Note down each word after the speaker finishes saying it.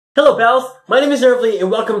Hello pals, my name is Nervly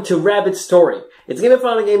and welcome to Rabbit's Story. It's a game I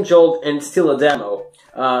found on Game Jolt and it's still a demo,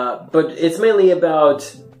 but it's mainly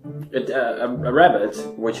about a rabbit,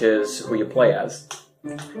 which is who you play as.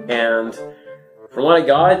 And from what I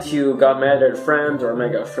got, you got mad at a friend, or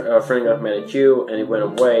a friend got mad at you, and it went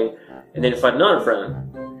away, and then you find another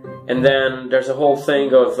friend. And then there's a whole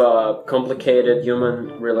thing of complicated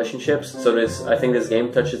human relationships, so I think this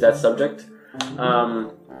game touches that subject.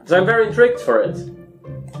 So I'm very intrigued for it.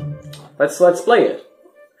 Let's play it,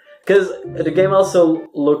 because the game also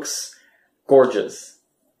looks gorgeous.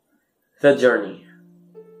 The journey.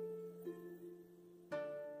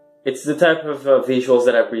 It's the type of visuals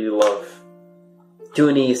that I really love.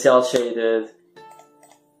 2D, cel shaded,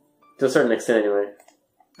 to a certain extent anyway.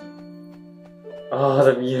 Oh,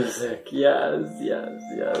 the music! Yes, yes,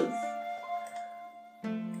 yes.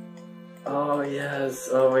 Oh yes!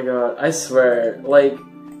 Oh my god! I swear, like.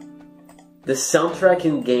 The soundtrack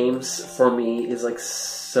in games, for me, is like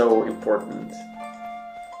so important.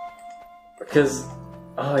 Because,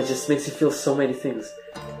 oh, it just makes you feel so many things.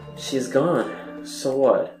 She's gone. So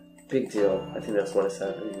what? Big deal. I think that's what I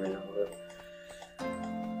said. I didn't really know it.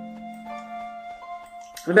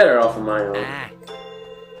 I'm better off on my own.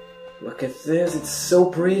 Look at this, it's so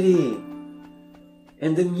pretty.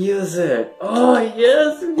 And the music. Oh,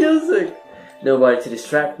 yes, music. Nobody to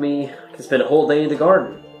distract me. I can spend a whole day in the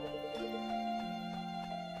garden.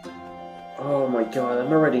 Oh my god,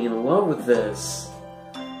 I'm already in love with this.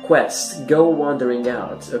 Quest, go wandering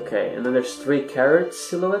out. Okay, and then there's 3 carrot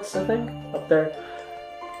silhouettes, I think, up there.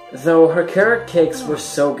 Though her carrot cakes were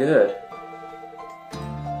so good.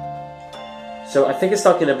 So I think he's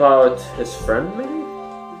talking about his friend, maybe?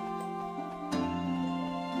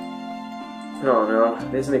 Oh no,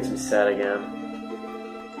 this makes me sad again.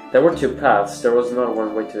 There were 2 paths, there was another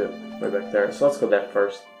one way back there, so let's go back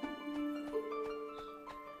first.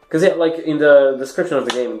 Because yeah, like in the description of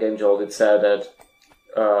the game in Game Jolt, it said that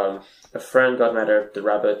a friend got mad at the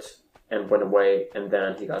rabbit and went away, and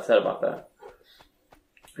then he got sad about that.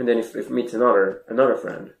 And then if meets another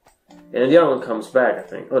friend, and then the other one comes back, I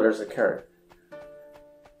think. Oh, there's a carrot.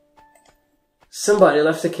 Somebody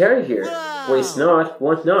left a carrot here. Whoa. Waste not,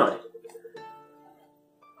 want not.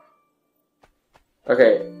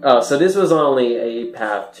 Okay, so this was only a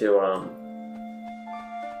path to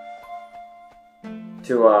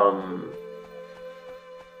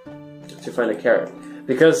find a carrot,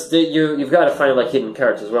 because you've got to find like hidden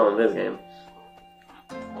carrots as well in this game.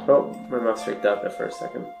 Oh, my mouse freaked out there for a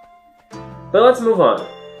second. But let's move on.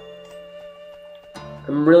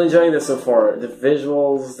 I'm really enjoying this so far. The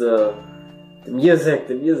visuals, the music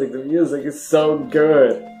is so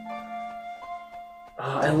good.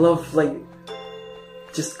 Oh, I love like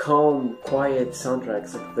just calm, quiet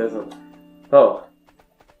soundtracks like this one. Oh.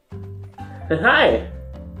 And hi!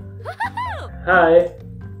 Hi!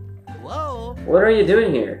 Whoa! What are you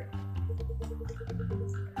doing here?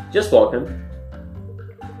 Just walking.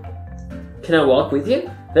 Can I walk with you?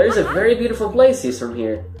 There is a very beautiful place east from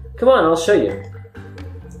here. Come on, I'll show you.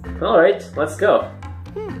 Alright, let's go.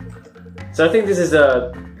 So I think this is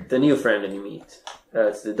the new friend that you meet.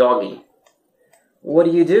 It's the Doggy. What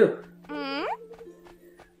do you do?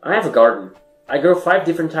 I have a garden. I grow 5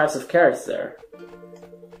 different types of carrots there.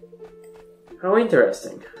 How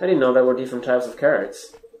interesting. I didn't know there were different types of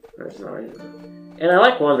carrots. There's no reason. And I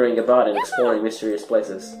like wandering about and exploring mysterious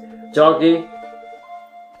places. Doggy,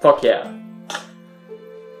 fuck yeah.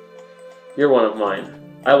 You're one of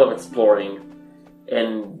mine. I love exploring.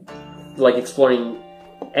 And, like, exploring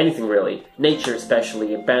anything really. Nature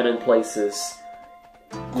especially, abandoned places.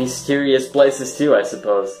 Mysterious places too, I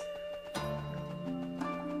suppose.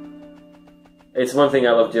 It's one thing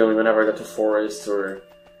I love doing whenever I go to forests or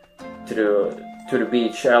to the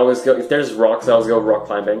beach. I always go, if there's rocks, I always go rock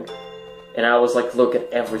climbing. And I always like look at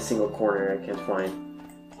every single corner I can find.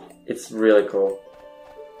 It's really cool.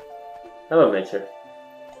 I love nature.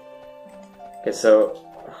 Okay, so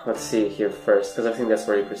let's see here first, because I think that's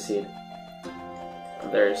where you proceed.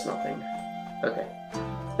 There's nothing. Okay.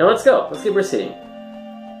 Now let's go. Let's keep proceeding.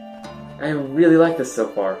 I really like this so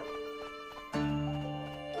far.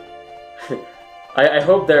 I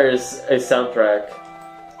hope there's a soundtrack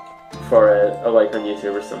for it, like on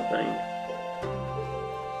YouTube or something.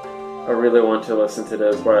 I really want to listen to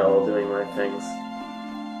this while doing my things.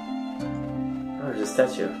 Oh, there's a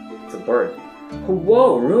statue. It's a bird. Oh,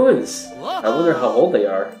 whoa, ruins! Whoa. I wonder how old they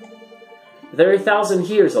are. They're 1,000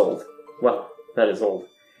 years old. Well, that is old.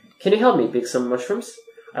 Can you help me pick some mushrooms?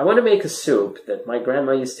 I want to make a soup that my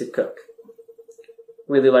grandma used to cook.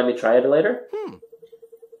 Will you let me try it later?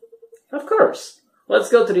 Of course. Let's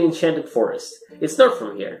go to the Enchanted Forest. It's north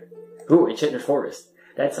from here. Ooh, Enchanted Forest.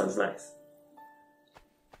 That sounds nice.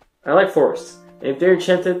 I like forests. And if they're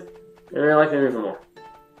enchanted, then I like them even more.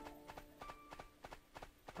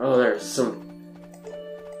 Oh, there's some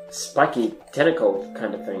spiky tentacle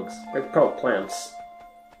kind of things. They're probably plants.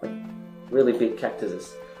 Like really big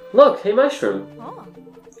cactuses. Look, hey mushroom! Oh.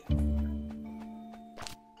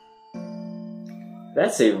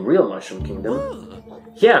 That's a real mushroom kingdom.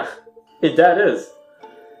 Yeah, that is.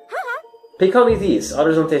 Pick only these,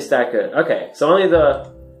 others don't taste that good. Okay, so only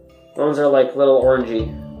the ones that are like little orangey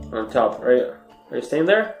on top. Are you staying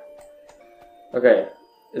there? Okay,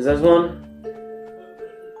 is this one?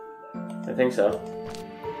 I think so.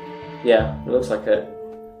 Yeah, it looks like it.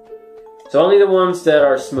 So only the ones that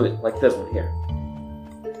are smooth, like this one here.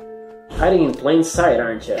 Hiding in plain sight,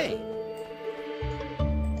 aren't you? Hey.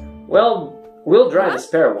 Well, we'll dry the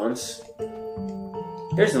spare ones.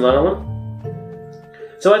 Here's another one.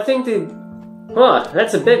 So I think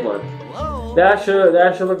that's a big one. Whoa. That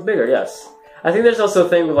should look bigger, yes. I think there's also a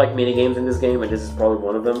thing with like mini games in this game, and this is probably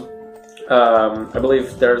one of them. I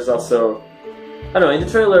believe there's also, I don't know, in the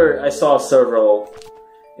trailer I saw several,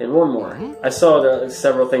 and one more. I saw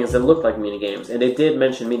several things that looked like mini games, and they did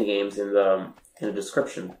mention mini games in the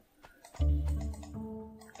description.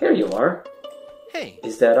 Here you are. Hey.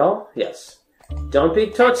 Is that all? Yes. Don't be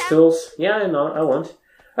toadstools. Yeah, I know, I won't.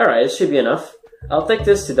 Alright, it should be enough. I'll take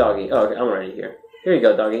this to Doggy. Oh, okay, I'm already here. Here you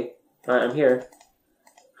go, Doggy. I'm here.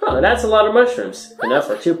 Huh, that's a lot of mushrooms. Enough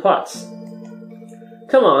for 2 pots.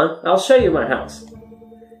 Come on, I'll show you my house.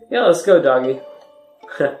 Yeah, let's go, Doggy.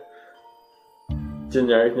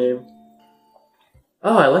 Generic name.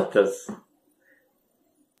 Oh, I like this.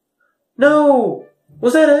 No!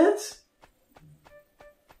 Was that it?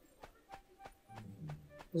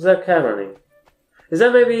 Was that cat running? Is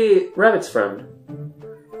that maybe Rabbit's friend?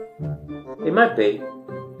 It might be.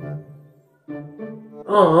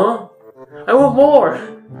 Aw, I want more!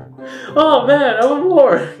 Oh man, I want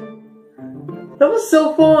more! That was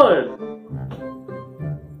so fun!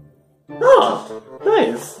 Oh,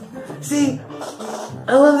 nice! See,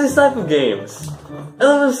 I love this type of games. I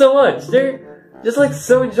love them so much. They're just like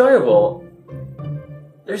so enjoyable.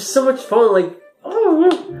 They're so much fun, like, oh, I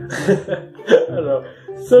don't know.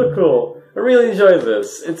 So cool. I really enjoyed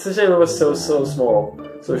this. It's a shame it was so small,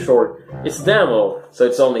 so short. It's a demo, so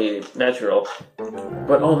it's only natural.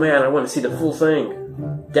 But oh man, I want to see the full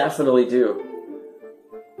thing. Definitely do.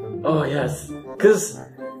 Oh yes, because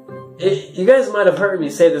you guys might have heard me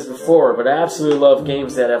say this before, but I absolutely love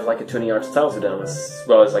games that have like a 20 art style to them, as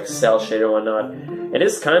well as like cell shaded and whatnot. And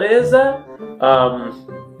this kind of is that.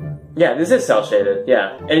 Yeah, this is cell shaded.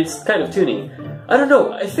 Yeah, and it's kind of toony. I don't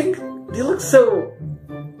know. I think they look so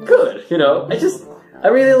good, you know. I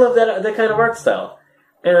really love that kind of art style,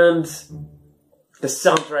 and the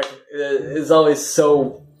soundtrack is always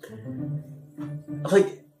so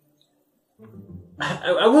like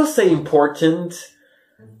I will say important,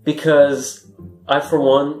 because I for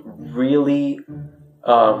one really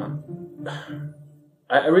I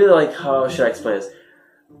really like, how should I explain this?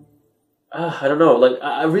 I don't know, like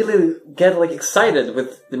I really get like excited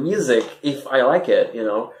with the music if I like it, you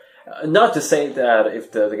know. Not to say that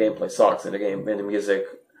if the gameplay sucks and the music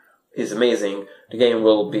is amazing, the game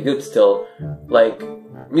will be good still. Like,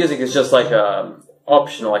 music is just like a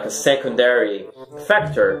optional, like a secondary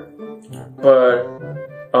factor. But,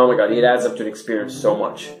 oh my god, it adds up to the experience so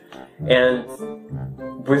much. And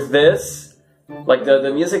with this, like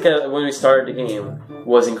the music when we started the game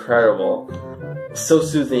was incredible. So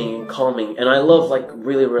soothing and calming. And I love like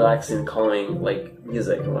really relaxing, calming like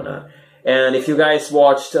music and whatnot. And if you guys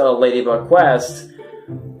watched Ladybug Quest,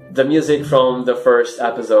 the music from the first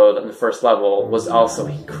episode and the first level was also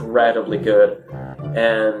incredibly good.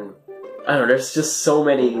 And I don't know, there's just so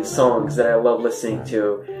many songs that I love listening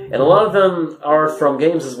to. And a lot of them are from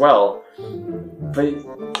games as well. But,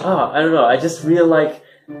 I don't know, I just really like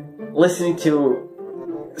listening to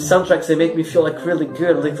soundtracks that make me feel like really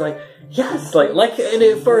good. Like yes, like in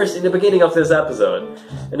the beginning of this episode,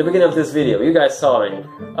 in the beginning of this video, you guys saw me.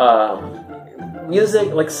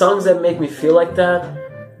 Music, like songs that make me feel like that,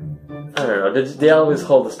 I don't know, they always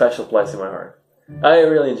hold a special place in my heart. I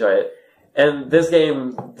really enjoy it. And this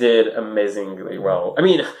game did amazingly well. I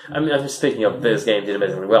mean, I'm speaking of this game did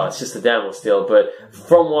amazingly well. It's just a demo still, but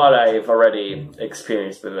from what I've already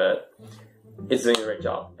experienced with it, it's doing a great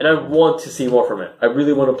job. And I want to see more from it. I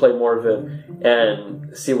really want to play more of it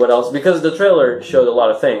and see what else, because the trailer showed a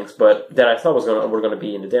lot of things, but that I thought were going to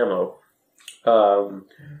be in the demo.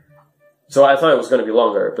 So I thought it was going to be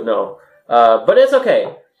longer, but no. But it's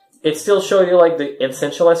okay. It still showed you like the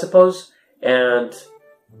essential, I suppose, and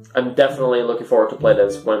I'm definitely looking forward to play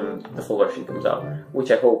this when the full version comes out,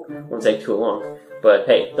 which I hope won't take too long. But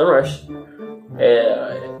hey, don't rush.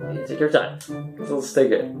 Take your time. It'll stay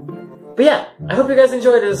good. But yeah, I hope you guys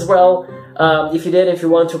enjoyed it as well. If you did, if you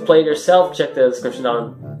want to play it yourself, check the description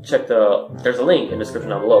down. There's a link in the description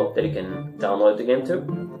down below that you can download the game to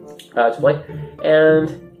play.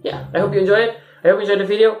 And yeah, I hope you enjoyed it. I hope you enjoyed the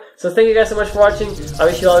video. So thank you guys so much for watching. I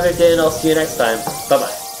wish you all a great day, and I'll see you next time. Bye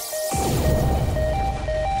bye.